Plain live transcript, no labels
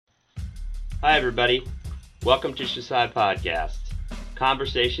Hi, everybody. Welcome to Shasad Podcasts,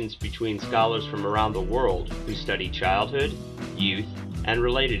 conversations between scholars from around the world who study childhood, youth, and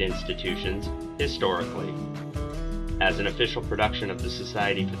related institutions historically. As an official production of the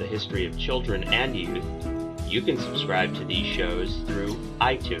Society for the History of Children and Youth, you can subscribe to these shows through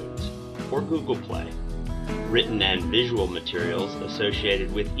iTunes or Google Play. Written and visual materials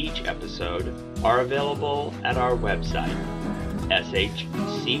associated with each episode are available at our website,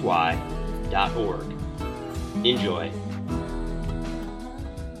 shcy.org. Enjoy.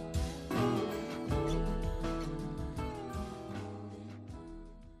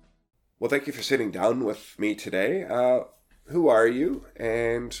 Well, thank you for sitting down with me today. Who are you,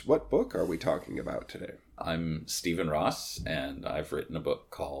 and what book are we talking about today? I'm Stephen Ross, and I've written a book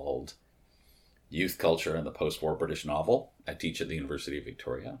called Youth Culture and the Post-War British Novel. I teach at the University of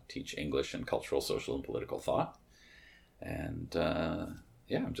Victoria, teach English and cultural, social, and political thought. And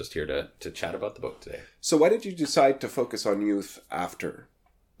I'm just here to chat about the book today. So why did you decide to focus on youth after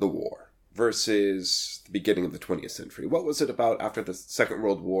the war versus the beginning of the 20th century? What was it about after the Second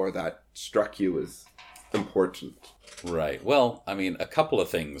World War that struck you as important? Right. Well, I mean, a couple of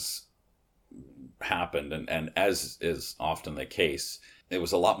things happened, and as is often the case, it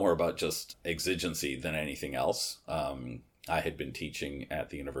was a lot more about just exigency than anything else. I had been teaching at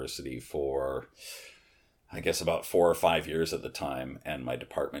the university for, I guess, about 4 or 5 years at the time, and my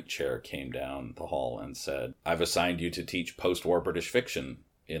department chair came down the hall and said, "I've assigned you to teach post-war British fiction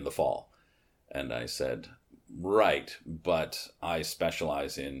in the fall." And I said, "Right, but I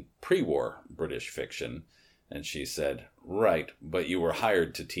specialize in pre-war British fiction." And she said, "Right, but you were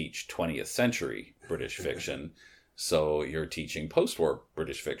hired to teach 20th century British fiction, so you're teaching post-war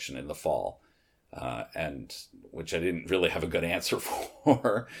British fiction in the fall." And which I didn't really have a good answer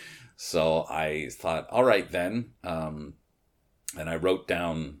for. So I thought, all right then. And I wrote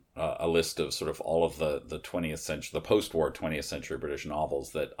down a list of sort of all of the 20th century, the post-war 20th century British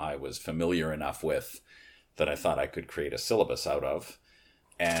novels that I was familiar enough with that I thought I could create a syllabus out of.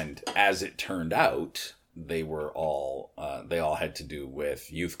 And as it turned out, they all had to do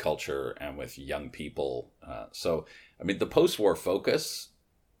with youth culture and with young people. So, I mean, the post-war focus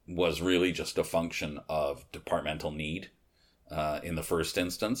was really just a function of departmental need in the first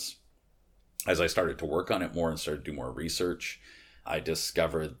instance. As I started to work on it more and started to do more research, I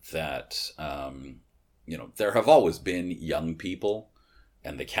discovered that, there have always been young people,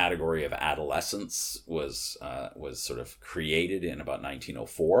 and the category of adolescence was sort of created in about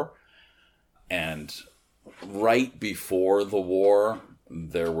 1904. And right before the war,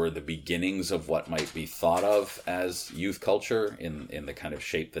 there were the beginnings of what might be thought of as youth culture in the kind of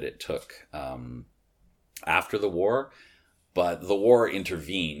shape that it took after the war. But the war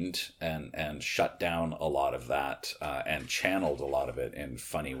intervened and shut down a lot of that and channeled a lot of it in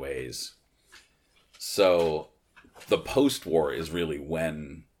funny ways. So the post-war is really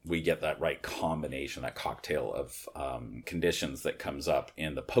when we get that right combination, that cocktail of conditions that comes up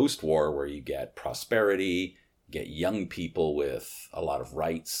in the post-war, where you get prosperity, get young people with a lot of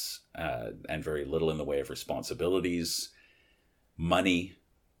rights and very little in the way of responsibilities, money,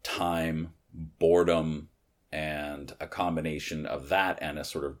 time, boredom, and a combination of that and a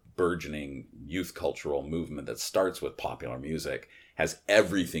sort of burgeoning youth cultural movement that starts with popular music has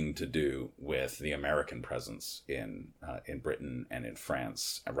everything to do with the American presence in Britain and in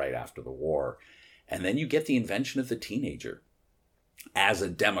France right after the war. And then you get the invention of the teenager as a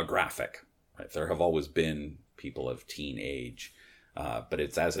demographic. Right? There have always been people of teen age, but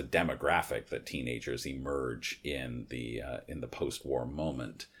it's as a demographic that teenagers emerge in the post-war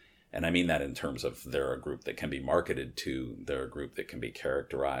moment. And I mean that in terms of they're a group that can be marketed to, they're a group that can be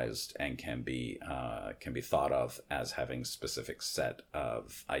characterized and can be thought of as having specific set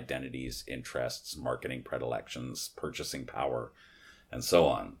of identities, interests, marketing predilections, purchasing power, and so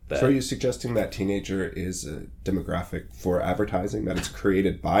on. So are you suggesting that teenager is a demographic for advertising, that it's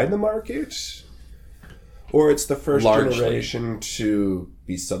created by the market? Or it's the first generation to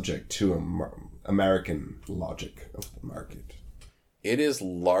be subject to American logic of the market? It is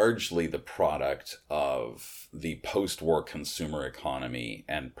largely the product of the post-war consumer economy,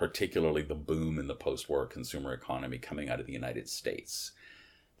 and particularly the boom in the post-war consumer economy coming out of the United States.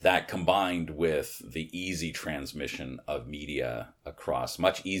 That, combined with the easy transmission of media across,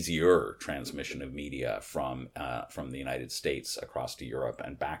 much easier transmission of media from the United States across to Europe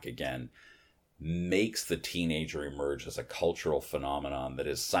and back again, makes the teenager emerge as a cultural phenomenon that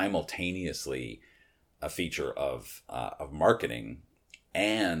is simultaneously a feature of marketing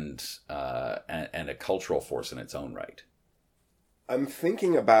and a cultural force in its own right. I'm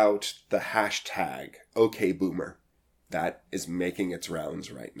thinking about the hashtag OKBoomer that is making its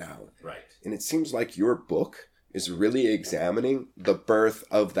rounds right now. Right. And it seems like your book is really examining the birth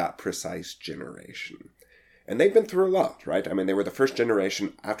of that precise generation. And they've been through a lot, right? I mean, they were the first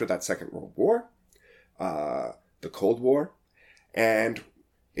generation after that Second World War, the Cold War. And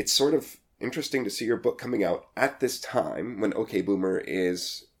it's sort of interesting to see your book coming out at this time when OK Boomer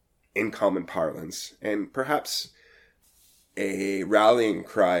is in common parlance and perhaps a rallying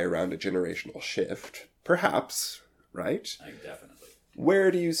cry around a generational shift. Perhaps, right? Definitely.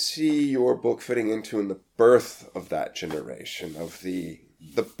 Where do you see your book fitting into in the birth of that generation, of the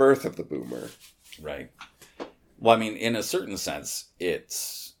birth of the boomer? Right. Well, I mean, in a certain sense,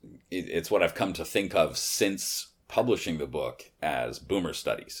 it's what I've come to think of since publishing the book as boomer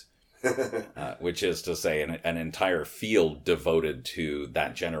studies, which is to say an entire field devoted to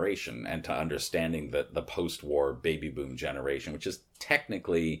that generation and to understanding the post-war baby boom generation, which is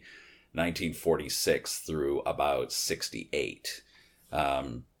technically 1946 through about 68.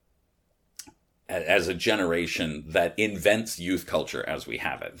 As a generation that invents youth culture as we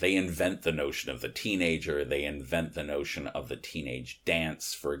have it. They invent the notion of the teenager. They invent the notion of the teenage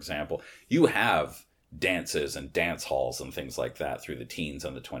dance, for example. You have dances and dance halls and things like that through the teens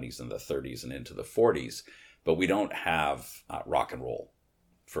and the 20s and the 30s and into the 40s. But we don't have rock and roll,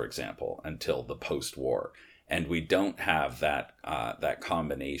 for example, until the post-war. And we don't have that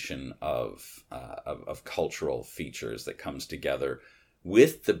combination of cultural features that comes together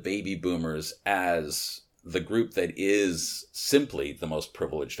with the baby boomers as the group that is simply the most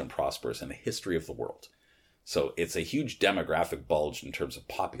privileged and prosperous in the history of the world. So it's a huge demographic bulge in terms of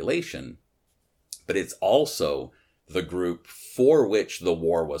population, but it's also the group for which the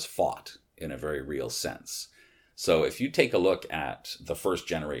war was fought in a very real sense. So if you take a look at the first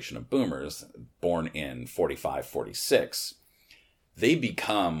generation of boomers born in 45, 46, they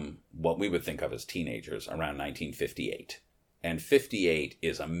become what we would think of as teenagers around 1958. And 58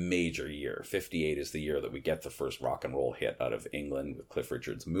 is a major year. 58 is the year that we get the first rock and roll hit out of England with Cliff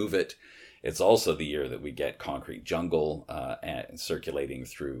Richard's Move It. It's also the year that we get Concrete Jungle circulating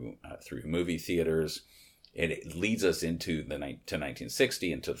through movie theaters. It leads us into to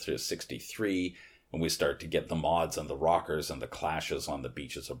 1960, into 63, when we start to get the mods and the rockers and the clashes on the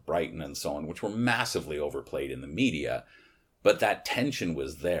beaches of Brighton and so on, which were massively overplayed in the media. But that tension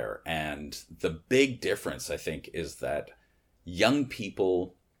was there. And the big difference, I think, is that young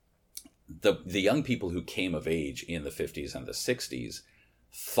people, the young people who came of age in the 50s and the 60s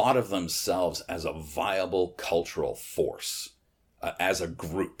thought of themselves as a viable cultural force, as a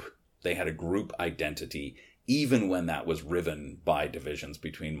group. They had a group identity, even when that was riven by divisions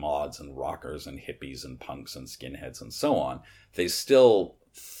between mods and rockers and hippies and punks and skinheads and so on. They still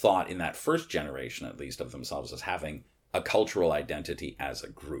thought, in that first generation at least, of themselves as having a cultural identity as a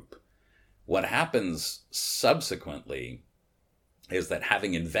group. What happens subsequently is that,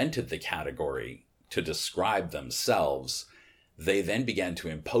 having invented the category to describe themselves, they then began to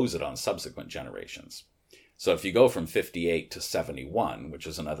impose it on subsequent generations. So if you go from 58 to 71, which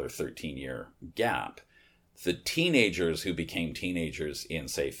is another 13-year gap, the teenagers who became teenagers in,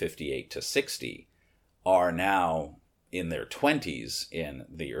 say, 58 to 60 are now in their 20s in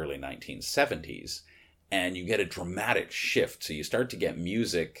the early 1970s, and you get a dramatic shift. So you start to get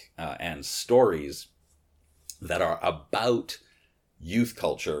music and stories that are about youth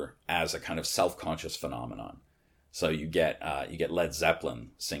culture as a kind of self-conscious phenomenon. So you get Led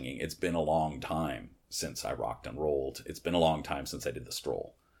Zeppelin singing, "It's been a long time since I rocked and rolled. It's been a long time since I did the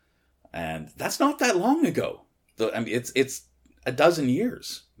stroll." And that's not that long ago. I mean, it's a dozen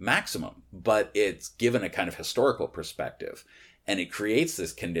years maximum, but it's given a kind of historical perspective. And it creates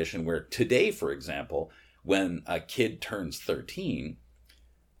this condition where today, for example, when a kid turns 13,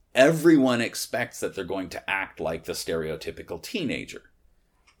 everyone expects that they're going to act like the stereotypical teenager.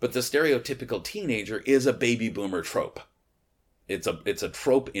 But the stereotypical teenager is a baby boomer trope. It's a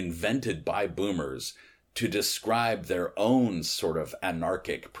trope invented by boomers to describe their own sort of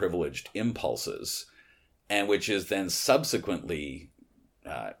anarchic, privileged impulses, and which is then subsequently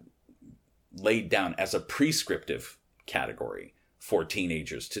laid down as a prescriptive category for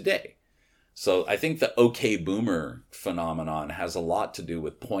teenagers today. So I think the OK Boomer phenomenon has a lot to do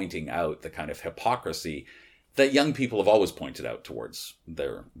with pointing out the kind of hypocrisy that young people have always pointed out towards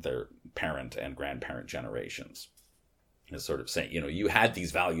their parent and grandparent generations. It's sort of saying, you had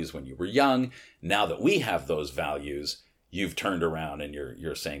these values when you were young. Now that we have those values, you've turned around and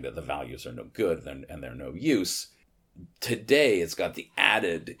you're saying that the values are no good and they're no use. Today, it's got the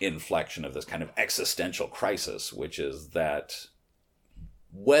added inflection of this kind of existential crisis, which is that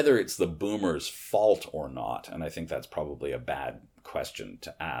whether it's the boomers' fault or not, and I think that's probably a bad question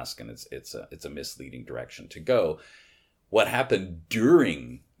to ask, and it's a misleading direction to go. What happened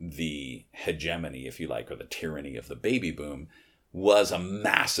during the hegemony, if you like, or the tyranny of the baby boom, was a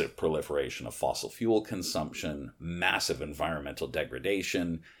massive proliferation of fossil fuel consumption, massive environmental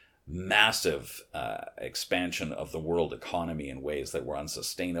degradation, massive expansion of the world economy in ways that were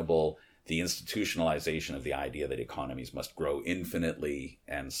unsustainable, the institutionalization of the idea that economies must grow infinitely,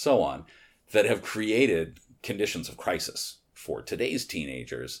 and so on, that have created conditions of crisis for today's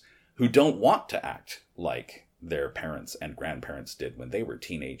teenagers who don't want to act like their parents and grandparents did when they were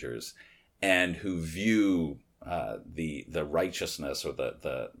teenagers, and who view the righteousness or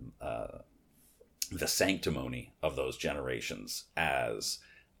the sanctimony of those generations as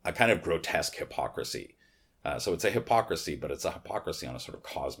a kind of grotesque hypocrisy. So it's a hypocrisy, but it's a hypocrisy on a sort of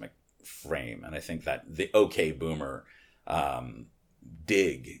cosmic frame. And I think that the OK Boomer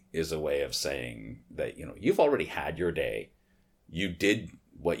dig is a way of saying that, you know, you've already had your day. You did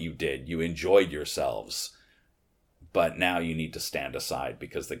what you did. You enjoyed yourselves. But now you need to stand aside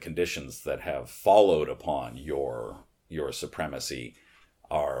because the conditions that have followed upon your supremacy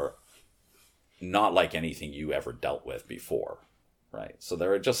are not like anything you ever dealt with before, right? So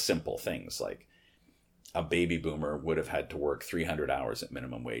there are just simple things like a baby boomer would have had to work 300 hours at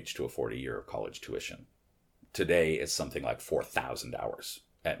minimum wage to afford a year of college tuition. Today, it's something like 4,000 hours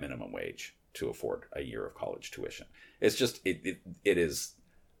at minimum wage to afford a year of college tuition. It's just, it is,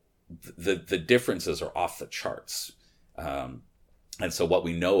 the differences are off the charts. And so what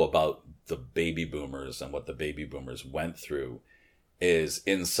we know about the baby boomers and what the baby boomers went through is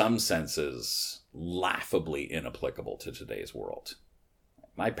in some senses laughably inapplicable to today's world.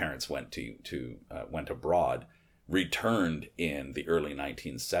 My parents went abroad, returned in the early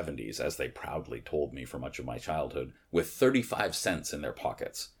 1970s, as they proudly told me for much of my childhood, with 35 cents in their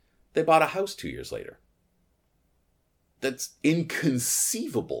pockets. They bought a house 2 years later. That's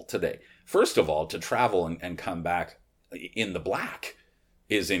inconceivable today. First of all, to travel and come back in the black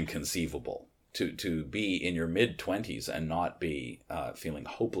is inconceivable. To be in your mid-20s and not be feeling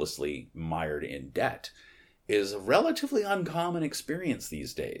hopelessly mired in debt is a relatively uncommon experience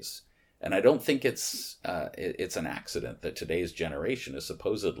these days. And I don't think it's an accident that today's generation is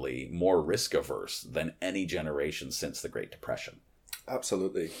supposedly more risk-averse than any generation since the Great Depression.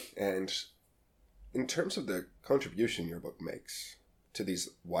 Absolutely. And in terms of the contribution your book makes to these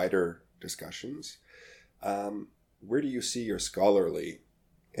wider discussions, where do you see your scholarly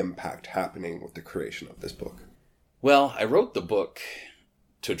impact happening with the creation of this book? Well, I wrote the book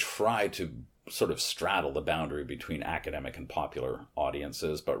to try to sort of straddle the boundary between academic and popular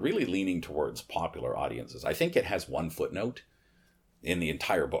audiences, but really leaning towards popular audiences. I think it has one footnote in the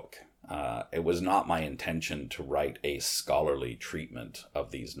entire book. It was not my intention to write a scholarly treatment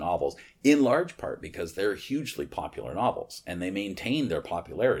of these novels, in large part because they're hugely popular novels, and they maintain their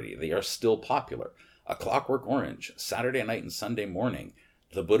popularity. They are still popular. A Clockwork Orange, Saturday Night and Sunday Morning,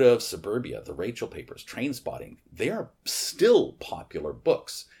 The Buddha of Suburbia, The Rachel Papers, Trainspotting, they are still popular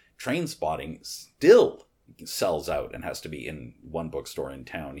books. Trainspotting still sells out and has to be in one bookstore in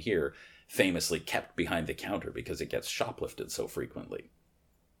town here, famously kept behind the counter because it gets shoplifted so frequently.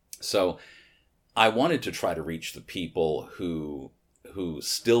 So I wanted to try to reach the people who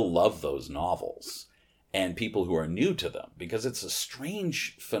still love those novels and people who are new to them, because it's a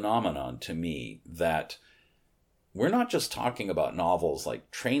strange phenomenon to me that we're not just talking about novels like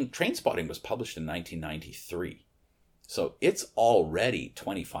Trainspotting was published in 1993. So it's already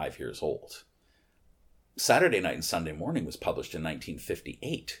 25 years old. Saturday Night and Sunday Morning was published in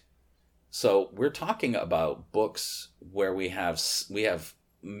 1958. So we're talking about books where we have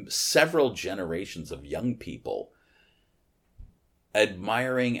several generations of young people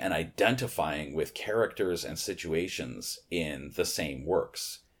admiring and identifying with characters and situations in the same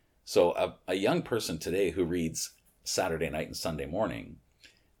works. So a young person today who reads Saturday Night and Sunday Morning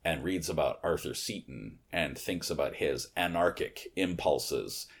and reads about Arthur Seaton and thinks about his anarchic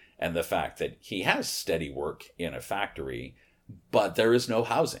impulses and the fact that he has steady work in a factory, but there is no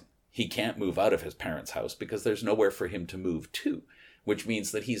housing. He can't move out of his parents' house because there's nowhere for him to move to, which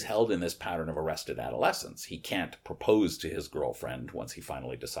means that he's held in this pattern of arrested adolescence. He can't propose to his girlfriend once he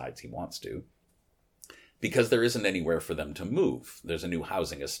finally decides he wants to, because there isn't anywhere for them to move. There's a new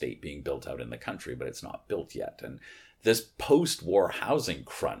housing estate being built out in the country, but it's not built yet. And this post-war housing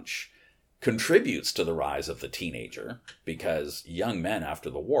crunch contributes to the rise of the teenager, because young men after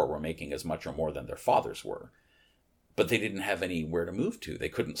the war were making as much or more than their fathers were. But they didn't have anywhere to move to. They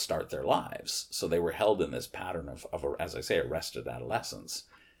couldn't start their lives. So they were held in this pattern of as I say, arrested adolescence.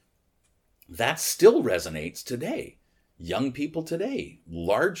 That still resonates today. Young people today,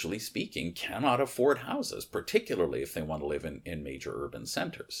 largely speaking, cannot afford houses, particularly if they want to live in major urban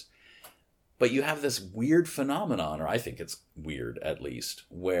centers. But you have this weird phenomenon, or I think it's weird at least,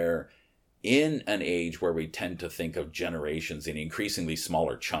 where in an age where we tend to think of generations in increasingly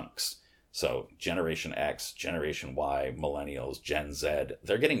smaller chunks, so Generation X, Generation Y, Millennials, Gen Z,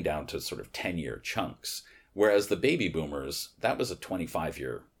 they're getting down to sort of 10-year chunks. Whereas the baby boomers, that was a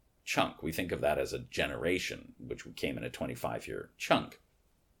 25-year chunk. We think of that as a generation, which came in a 25-year chunk.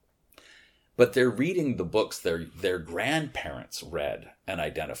 But they're reading the books their grandparents read and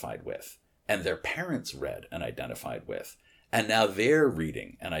identified with, and their parents read and identified with, and now they're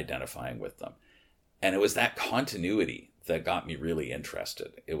reading and identifying with them. And it was that continuity that got me really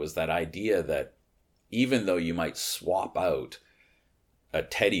interested. It was that idea that even though you might swap out a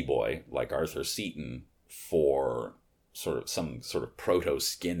teddy boy like Arthur Seaton for some sort of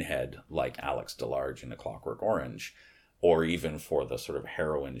proto-skinhead like Alex DeLarge in A Clockwork Orange, or even for the sort of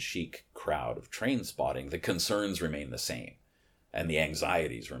heroin chic crowd of Trainspotting, the concerns remain the same and the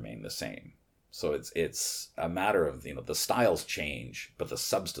anxieties remain the same. So it's a matter of, the styles change, but the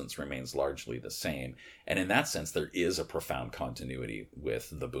substance remains largely the same. And in that sense, there is a profound continuity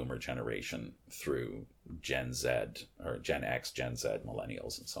with the boomer generation through Gen Z or Gen X, Gen Z,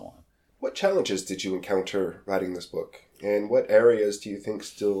 millennials, and so on. What challenges did you encounter writing this book? And what areas do you think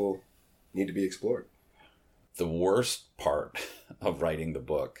still need to be explored? The worst part of writing the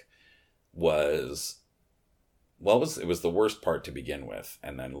book was it was the worst part to begin with,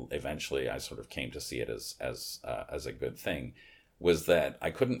 and then eventually I sort of came to see it as a good thing, was that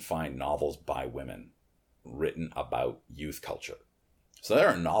I couldn't find novels by women written about youth culture. So there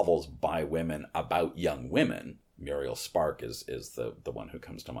are novels by women about young women. Muriel Spark is the one who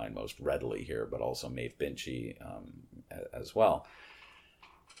comes to mind most readily here, but also Maeve Binchy as well.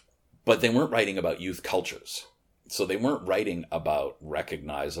 But they weren't writing about youth cultures. So they weren't writing about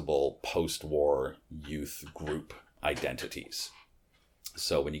recognizable post-war youth group identities.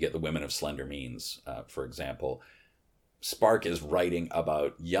 So when you get the Women of Slender Means, for example, Spark is writing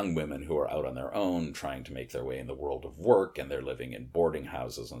about young women who are out on their own, trying to make their way in the world of work, and they're living in boarding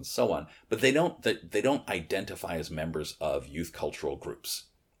houses and so on. But they don't identify as members of youth cultural groups.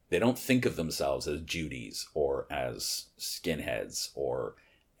 They don't think of themselves as Judies or as skinheads or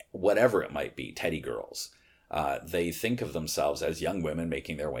whatever it might be, teddy girls. They think of themselves as young women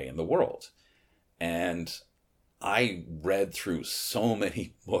making their way in the world. And I read through so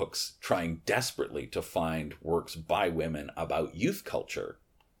many books trying desperately to find works by women about youth culture.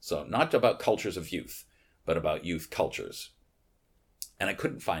 So not about cultures of youth, but about youth cultures. And I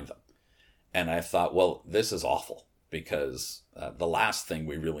couldn't find them. And I thought, well, this is awful, because the last thing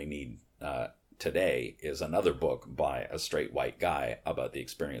we really need today is another book by a straight white guy about the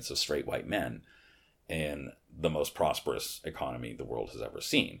experience of straight white men in the most prosperous economy the world has ever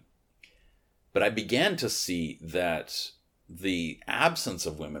seen. But I began to see that the absence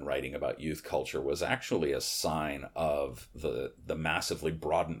of women writing about youth culture was actually a sign of the massively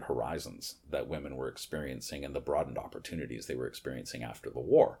broadened horizons that women were experiencing and the broadened opportunities they were experiencing after the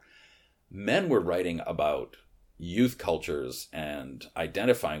war. Men were writing about youth cultures and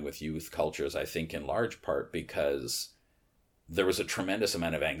identifying with youth cultures, I think in large part because there was a tremendous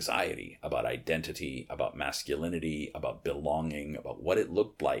amount of anxiety about identity, about masculinity, about belonging, about what it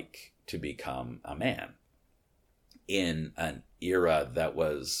looked like to become a man in an era that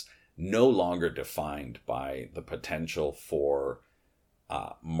was no longer defined by the potential for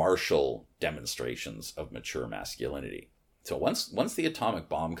martial demonstrations of mature masculinity. So once the atomic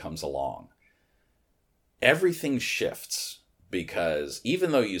bomb comes along, everything shifts, because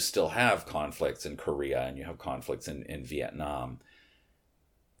even though you still have conflicts in Korea and you have conflicts in Vietnam,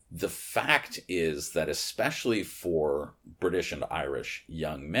 the fact is that especially for British and Irish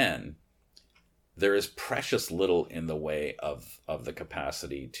young men, there is precious little in the way of the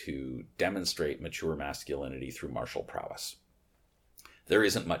capacity to demonstrate mature masculinity through martial prowess. There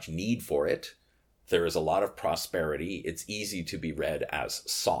isn't much need for it. There is a lot of prosperity. It's easy to be read as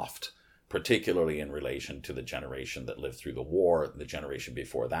soft, particularly in relation to the generation that lived through the war, the generation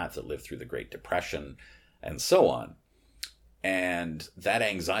before that lived through the Great Depression, and so on. And that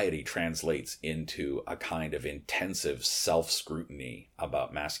anxiety translates into a kind of intensive self-scrutiny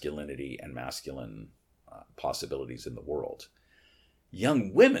about masculinity and masculine possibilities in the world.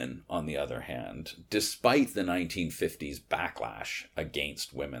 Young women, on the other hand, despite the 1950s backlash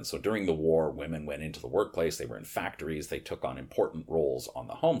against women, so during the war, women went into the workplace, they were in factories, they took on important roles on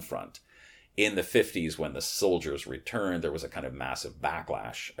the home front. In the 50s, when the soldiers returned, there was a kind of massive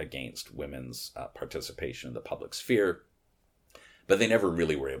backlash against women's participation in the public sphere. But they never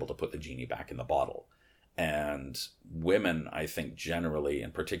really were able to put the genie back in the bottle. And women, I think generally,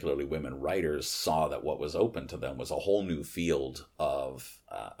 and particularly women writers, saw that what was open to them was a whole new field of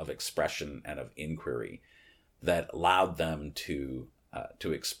expression and of inquiry that allowed them to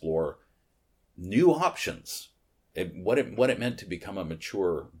explore new options. What it meant to become a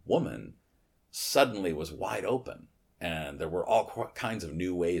mature woman suddenly was wide open, and there were all kinds of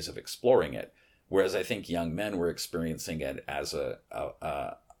new ways of exploring it. Whereas I think young men were experiencing it as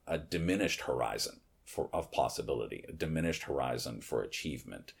a diminished horizon of possibility, a diminished horizon for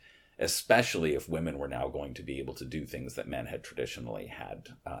achievement, especially if women were now going to be able to do things that men had traditionally had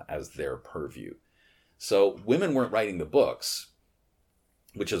as their purview. So women weren't writing the books,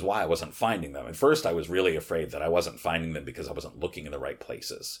 which is why I wasn't finding them. At first, I was really afraid that I wasn't finding them because I wasn't looking in the right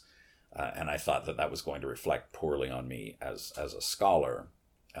places. And I thought that was going to reflect poorly on me as a scholar.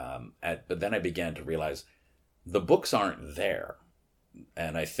 But then I began to realize the books aren't there.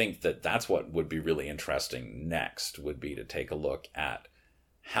 And I think that's what would be really interesting next, would be to take a look at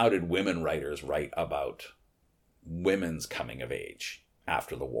how did women writers write about women's coming of age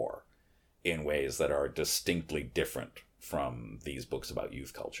after the war in ways that are distinctly different from these books about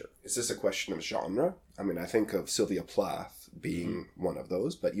youth culture. Is this a question of genre? I mean, I think of Sylvia Plath being one of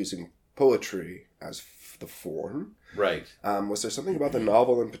those, but using poetry as the form. Right. Was there something about the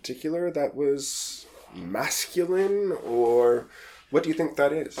novel in particular that was masculine, or what do you think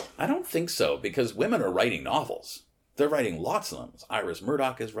that is? I don't think so, because women are writing novels. They're writing lots of them. Iris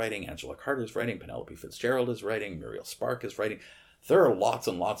Murdoch is writing, Angela Carter is writing, Penelope Fitzgerald is writing, Muriel Spark is writing. There are lots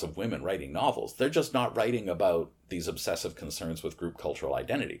and lots of women writing novels. They're just not writing about these obsessive concerns with group cultural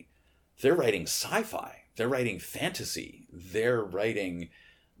identity. They're writing sci-fi. They're writing fantasy. They're writing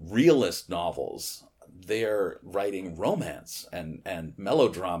realist novels. They're writing romance and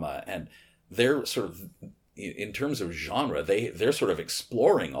melodrama. And they're sort of, in terms of genre, they're sort of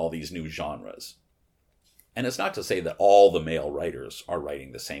exploring all these new genres. And it's not to say that all the male writers are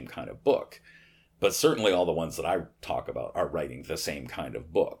writing the same kind of book, but certainly all the ones that I talk about are writing the same kind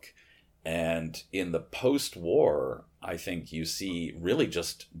of book. And in the post-war, I think you see really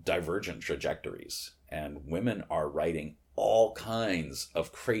just divergent trajectories. And women are writing all kinds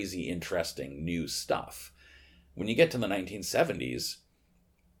of crazy, interesting new stuff. When you get to the 1970s,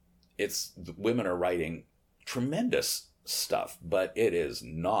 women are writing tremendous stuff, but it is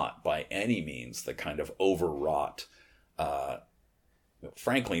not by any means the kind of overwrought,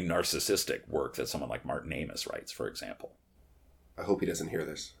 frankly, narcissistic work that someone like Martin Amis writes, for example. I hope he doesn't hear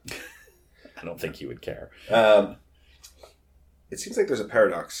this. I don't think he would care. It seems like there's a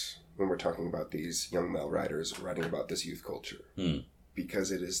paradox when we're talking about these young male writers writing about this youth culture,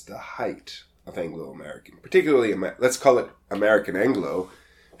 because it is the height of Anglo-American, particularly, let's call it American Anglo,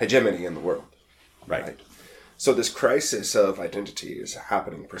 hegemony in the world. Right. So this crisis of identity is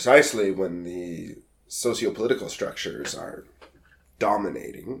happening precisely when the socio-political structures are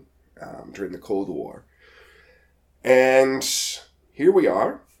dominating during the Cold War. And here we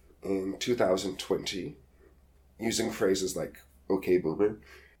are in 2020, using phrases like, okay, boomer,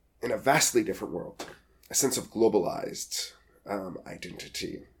 in a vastly different world, a sense of globalized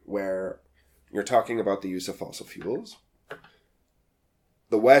identity, where you're talking about the use of fossil fuels.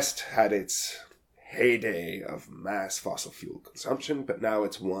 The West had its heyday of mass fossil fuel consumption, but now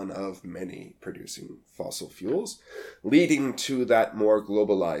it's one of many producing fossil fuels, leading to that more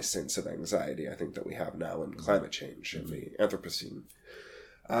globalized sense of anxiety, I think, that we have now in climate change and the Anthropocene.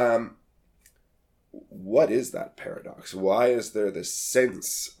 What is that paradox? Why is there this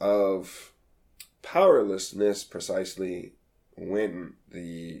sense of powerlessness precisely when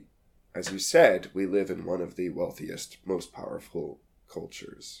as you said, we live in one of the wealthiest, most powerful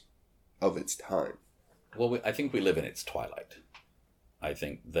cultures of its time? Well, I think we live in its twilight. I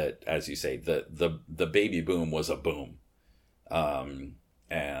think that, as you say, the baby boom was a boom.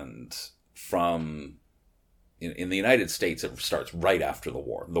 And from... In the United States, it starts right after the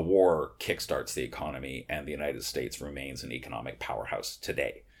war. The war kickstarts the economy, and the United States remains an economic powerhouse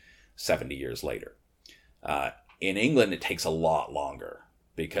today, 70 years later. In England, it takes a lot longer,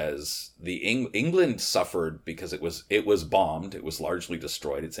 because England suffered because it was bombed. It was largely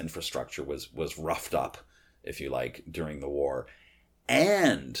destroyed. Its infrastructure was roughed up, if you like, during the war.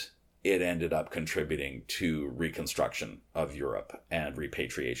 And it ended up contributing to reconstruction of Europe and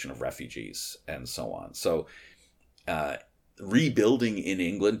repatriation of refugees and so on. So rebuilding in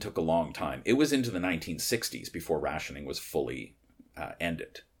England took a long time. It was into the 1960s before rationing was fully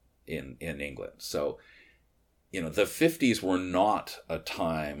ended in England. So, the 50s were not a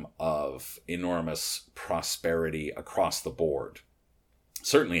time of enormous prosperity across the board,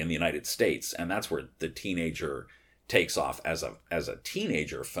 certainly in the United States. And that's where the teenager takes off as a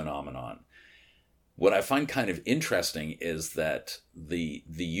teenager phenomenon. What I find kind of interesting is that the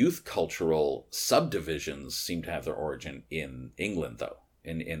youth cultural subdivisions seem to have their origin in England, though,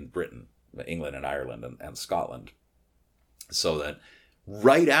 in Britain, England and Ireland and Scotland. So that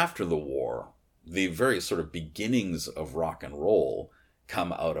right after the war, the very sort of beginnings of rock and roll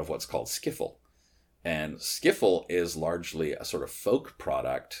come out of what's called skiffle. And skiffle is largely a sort of folk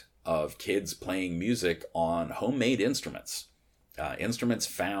product of kids playing music on homemade instruments. Instruments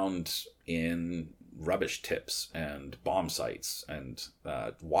found in rubbish tips and bomb sites and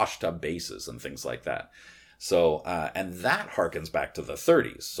wash tub bases and things like that. So, and that harkens back to the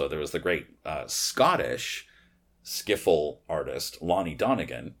 30s. So there was the great Scottish skiffle artist, Lonnie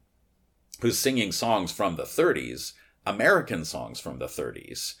Donegan, who's singing songs from the 30s, American songs from the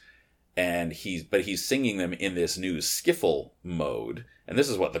 30s. And he's singing them in this new skiffle mode. And this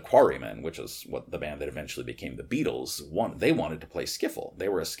is what the Quarrymen, which is what the band that eventually became the Beatles, they wanted to play skiffle. They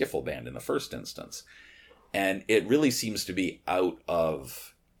were a skiffle band in the first instance. And it really seems to be out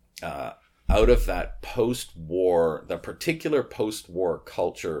of that post-war, the particular post-war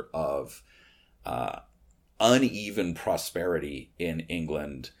culture of uneven prosperity in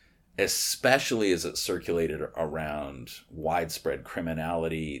England, especially as it circulated around widespread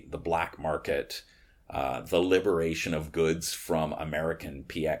criminality, the black market, the liberation of goods from American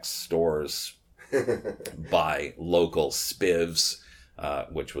PX stores by local spivs,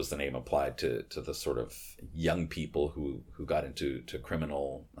 which was the name applied to the sort of young people who got into the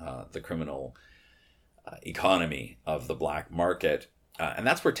criminal economy of the black market. And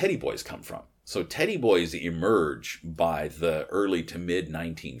that's where Teddy Boys come from. So Teddy Boys emerge by the early to mid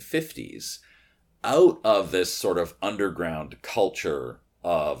 1950s out of this sort of underground culture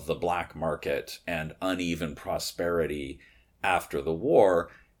of the black market and uneven prosperity after the war,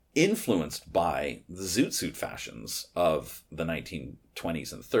 influenced by the zoot suit fashions of the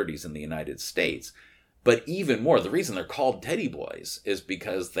 1920s and 30s in the United States. But even more, the reason they're called Teddy Boys is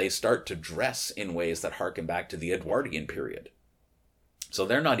because they start to dress in ways that harken back to the Edwardian period. So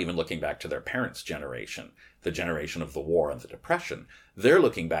they're not even looking back to their parents' generation, the generation of the war and the Depression. They're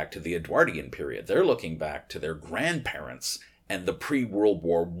looking back to the Edwardian period. They're looking back to their grandparents and the pre-World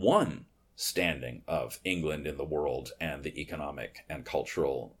War I standing of England in the world and the economic and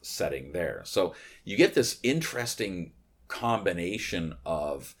cultural setting there. So you get this interesting combination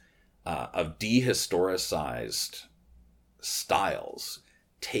of dehistoricized styles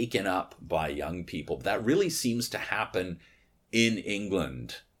taken up by young people. That really seems to happen in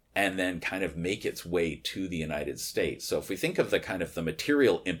England and then kind of make its way to the United States. So if we think of the kind of the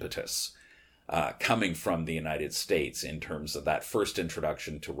material impetus coming from the United States in terms of that first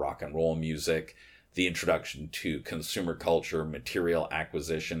introduction to rock and roll music, the introduction to consumer culture, material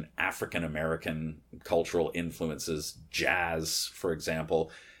acquisition, African-American cultural influences, jazz, for example.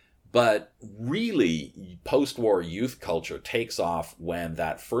 But really, post-war youth culture takes off when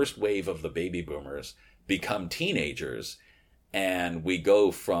that first wave of the baby boomers become teenagers, and we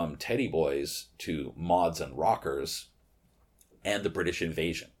go from Teddy Boys to Mods and Rockers and the British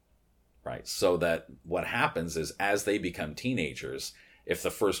invasion, right? So that what happens is as they become teenagers, if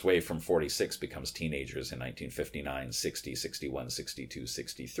the first wave from 46 becomes teenagers in 1959, 60, 61, 62,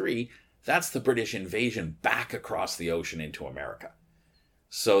 63, that's the British invasion back across the ocean into America.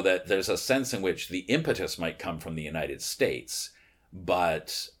 So that there's a sense in which the impetus might come from the United States,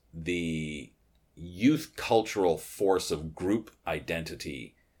 but the youth cultural force of group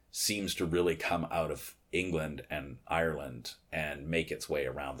identity seems to really come out of England and Ireland and make its way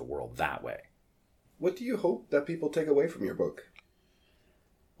around the world that way. What do you hope that people take away from your book?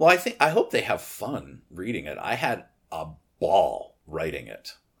 Well, I hope they have fun reading it. I had a ball writing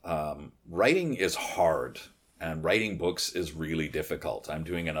it. Writing is hard, and writing books is really difficult. I'm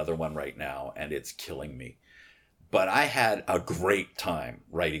doing another one right now, and it's killing me. But I had a great time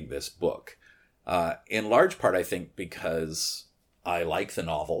writing this book. In large part, I think, because I like the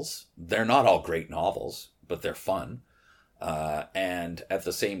novels. They're not all great novels, but they're fun. And at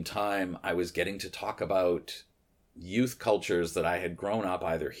the same time, I was getting to talk about youth cultures that I had grown up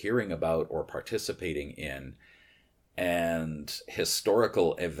either hearing about or participating in, and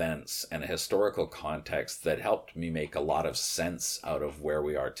historical events and a historical context that helped me make a lot of sense out of where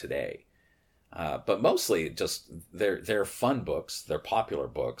we are today. But mostly just they're fun books, they're popular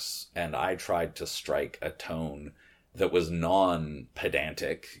books, and I tried to strike a tone that was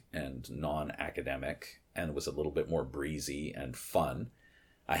non-pedantic and non-academic and was a little bit more breezy and fun.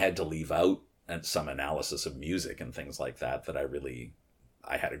 I had to leave out some analysis of music and things like that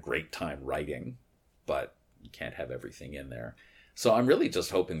I had a great time writing, but you can't have everything in there. So I'm really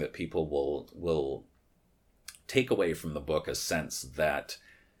just hoping that people will take away from the book a sense that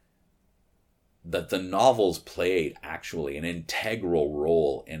that the novels played actually an integral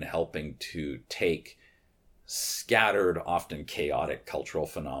role in helping to take scattered, often chaotic cultural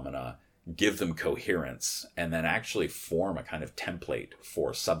phenomena, give them coherence, and then actually form a kind of template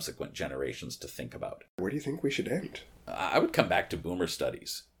for subsequent generations to think about. Where do you think we should end? I would come back to boomer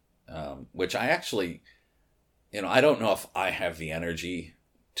studies, which I actually, I don't know if I have the energy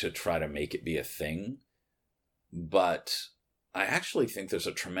to try to make it be a thing, but I actually think there's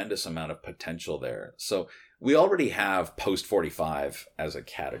a tremendous amount of potential there. So we already have post-45 as a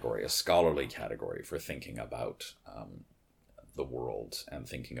category, a scholarly category for thinking about the world and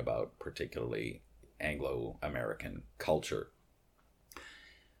thinking about particularly Anglo-American culture.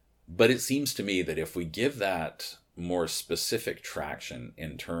 But it seems to me that if we give that more specific traction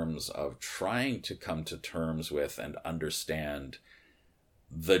in terms of trying to come to terms with and understand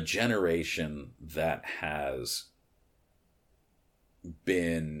the generation that has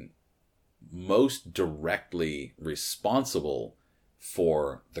been most directly responsible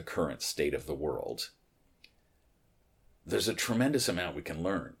for the current state of the world, there's a tremendous amount we can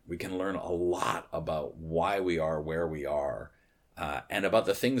learn. We can learn a lot about why we are where we are, and about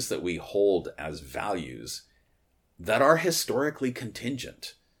the things that we hold as values that are historically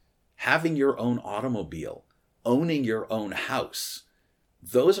contingent. Having your own automobile, owning your own house,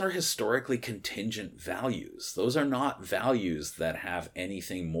 those are historically contingent values. Those are not values that have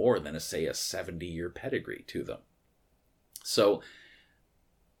anything more than, say, a 70-year pedigree to them. So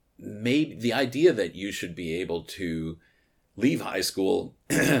maybe the idea that you should be able to leave high school,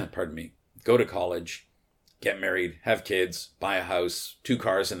 go to college, get married, have kids, buy a house, 2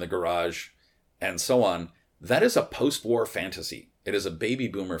 cars in the garage, and so on, that is a post-war fantasy. It is a baby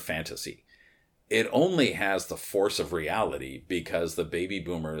boomer fantasy. It only has the force of reality because the baby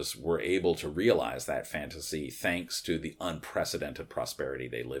boomers were able to realize that fantasy thanks to the unprecedented prosperity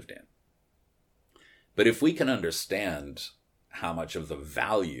they lived in. But if we can understand how much of the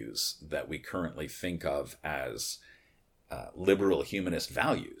values that we currently think of as liberal humanist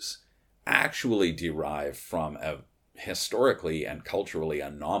values actually derive from a historically and culturally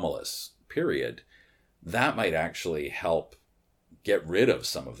anomalous period, that might actually help get rid of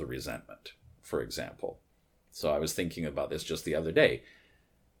some of the resentment, for example. So I was thinking about this just the other day.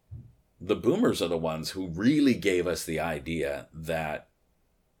 The boomers are the ones who really gave us the idea that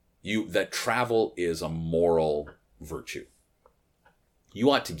travel is a moral virtue.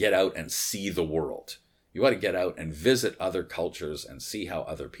 You ought to get out and see the world. You ought to get out and visit other cultures and see how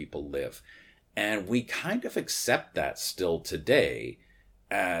other people live. And we kind of accept that still today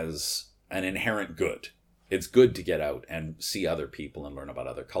as an inherent good. It's good to get out and see other people and learn about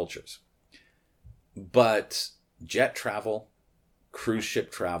other cultures. But jet travel, cruise ship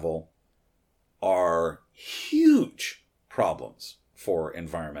travel are huge problems for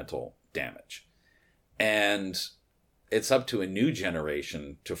environmental damage. And it's up to a new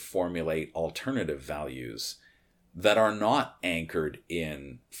generation to formulate alternative values that are not anchored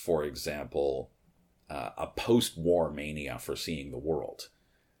in, for example, a post-war mania for seeing the world,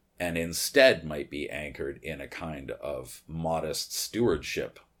 and instead might be anchored in a kind of modest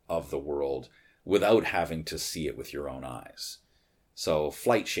stewardship of the world without having to see it with your own eyes. So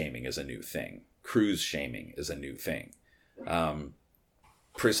flight shaming is a new thing. Cruise shaming is a new thing.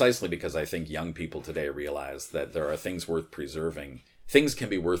 Precisely because I think young people today realize that there are things worth preserving. Things can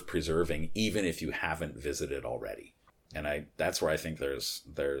be worth preserving even if you haven't visited already. And that's where I think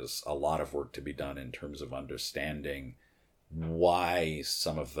there's a lot of work to be done in terms of understanding why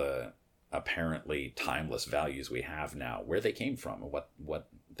some of the apparently timeless values we have now, where they came from, and what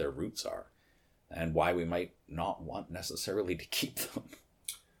their roots are, and why we might not want necessarily to keep them.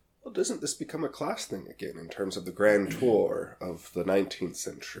 Well, doesn't this become a class thing again in terms of the grand tour of the 19th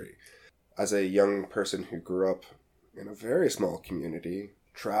century? As a young person who grew up in a very small community,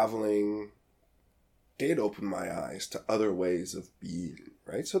 traveling did open my eyes to other ways of being,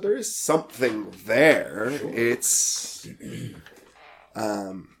 right? So there is something there. Sure. It's,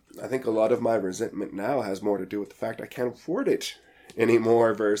 I think a lot of my resentment now has more to do with the fact I can't afford it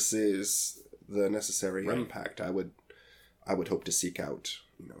anymore versus the necessary impact I would hope to seek out,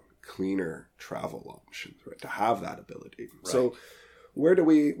 cleaner travel options, right? To have that ability. Right. So where do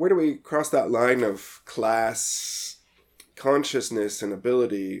we cross that line of class consciousness and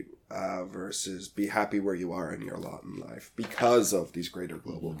ability versus be happy where you are in your lot in life because of these greater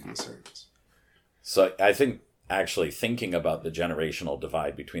global concerns? So I think actually thinking about the generational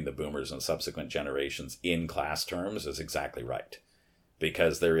divide between the boomers and subsequent generations in class terms is exactly right.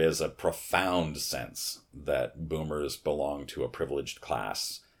 Because there is a profound sense that boomers belong to a privileged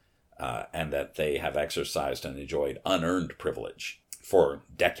class, and that they have exercised and enjoyed unearned privilege for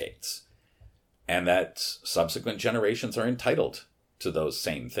decades. and that subsequent generations are entitled to those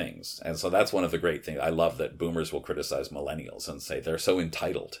same things. And so that's one of the great things. I love that boomers will criticize millennials and say they're so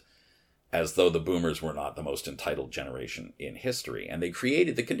entitled, as though the boomers were not the most entitled generation in history. And they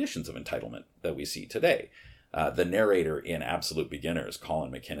created the conditions of entitlement that we see today. The narrator in Absolute Beginners,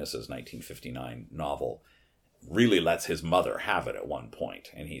 Colin McInnes's 1959 novel, really lets his mother have it at one point.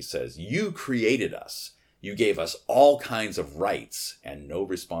 And he says, "You created us. You gave us all kinds of rights and no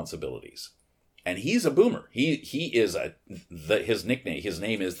responsibilities." And he's a boomer. He is his nickname, his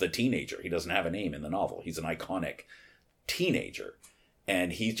name is the Teenager. He doesn't have a name in the novel. He's an iconic teenager.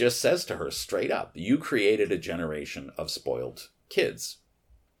 And he just says to her straight up, "You created a generation of spoiled kids.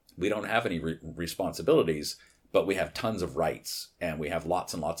 We don't have any responsibilities, but we have tons of rights, and we have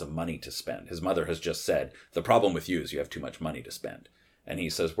lots and lots of money to spend." His mother has just said, "The problem with you is you have too much money to spend." And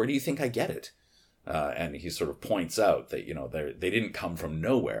he says, "Where do you think I get it?" And he sort of points out that, they didn't come from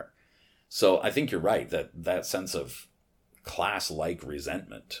nowhere. So I think you're right, that sense of class-like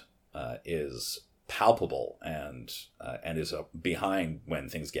resentment is palpable and is behind when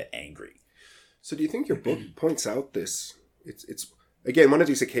things get angry. So do you think your book points out this? It's again one of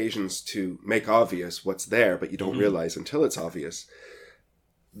these occasions to make obvious what's there, but you don't realize until it's obvious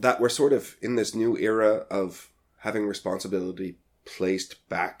that we're sort of in this new era of having responsibility placed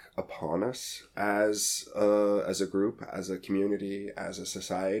back upon us as a group, as a community, as a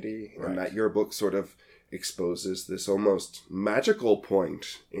society, right. And that your book sort of exposes this almost magical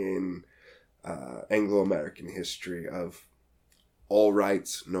point in Anglo-American history of all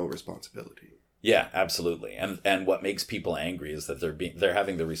rights, no responsibility. Yeah, absolutely. And what makes people angry is that they're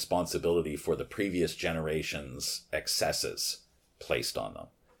having the responsibility for the previous generation's excesses placed on them.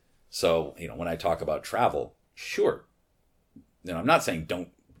 So, when I talk about travel, sure. I'm not saying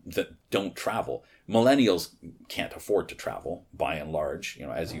don't travel. Millennials can't afford to travel, by and large,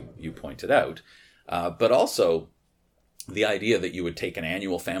 as you pointed out. But also, the idea that you would take an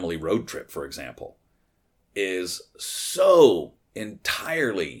annual family road trip, for example, is so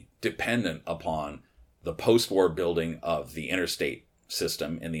entirely dependent upon the post-war building of the interstate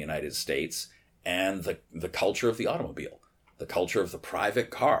system in the United States and the culture of the automobile, the culture of the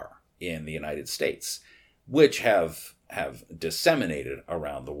private car in the United States, which have disseminated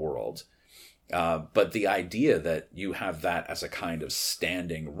around the world. But the idea that you have that as a kind of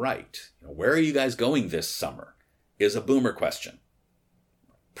standing right, where are you guys going this summer, is a boomer question.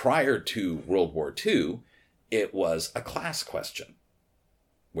 Prior to World War II, it was a class question.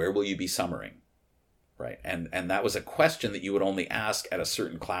 Where will you be summering? Right? And that was a question that you would only ask at a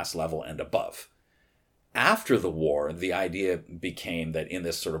certain class level and above. After the war, the idea became that in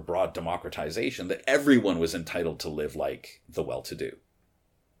this sort of broad democratization, that everyone was entitled to live like the well-to-do.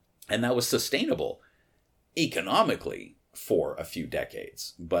 And that was sustainable economically for a few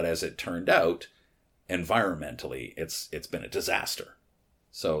decades. But as it turned out, environmentally, it's been a disaster.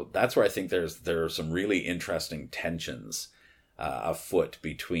 So that's where I think there are some really interesting tensions afoot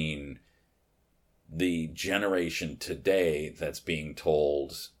between the generation today that's being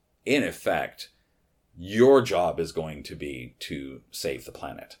told, in effect, your job is going to be to save the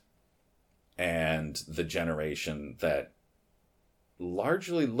planet, and the generation that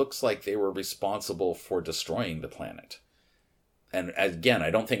largely looks like they were responsible for destroying the planet. And again, I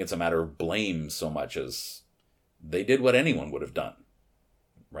don't think it's a matter of blame so much as they did what anyone would have done,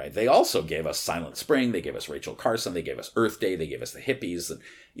 right? They also gave us Silent Spring, they gave us Rachel Carson, they gave us Earth Day, they gave us the hippies. And,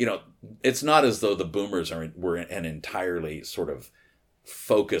 it's not as though the boomers were an entirely sort of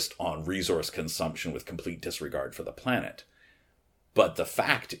focused on resource consumption with complete disregard for the planet. But the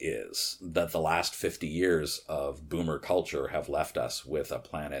fact is that the last 50 years of boomer culture have left us with a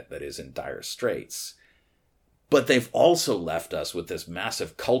planet that is in dire straits. But they've also left us with this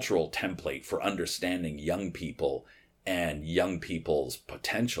massive cultural template for understanding young people and young people's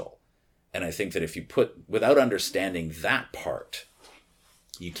potential. And I think that if you without understanding that part,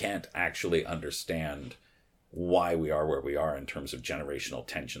 you can't actually understand why we are where we are in terms of generational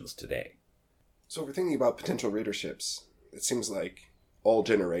tensions today. So if we're thinking about potential readerships, it seems like all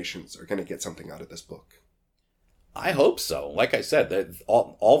generations are going to get something out of this book. I hope so. Like I said, that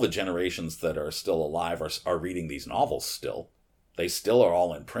all the generations that are still alive are reading these novels still. They still are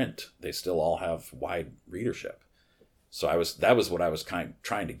all in print. They still all have wide readership. So that was what I was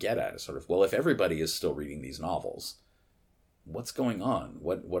trying to get at. Is sort of, well, if everybody is still reading these novels, what's going on?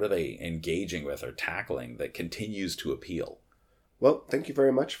 What are they engaging with or tackling that continues to appeal? Well, thank you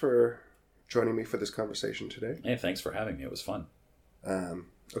very much for joining me for this conversation today. Hey, thanks for having me. It was fun.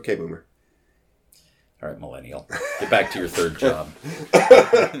 Okay, Boomer. All right, Millennial. Get back to your third job.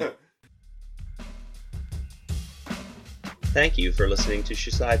 Thank you for listening to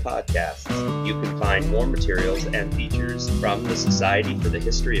Shusai Podcasts. You can find more materials and features from the Society for the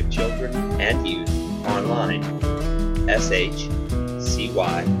History of Children and Youth online, shcy.org.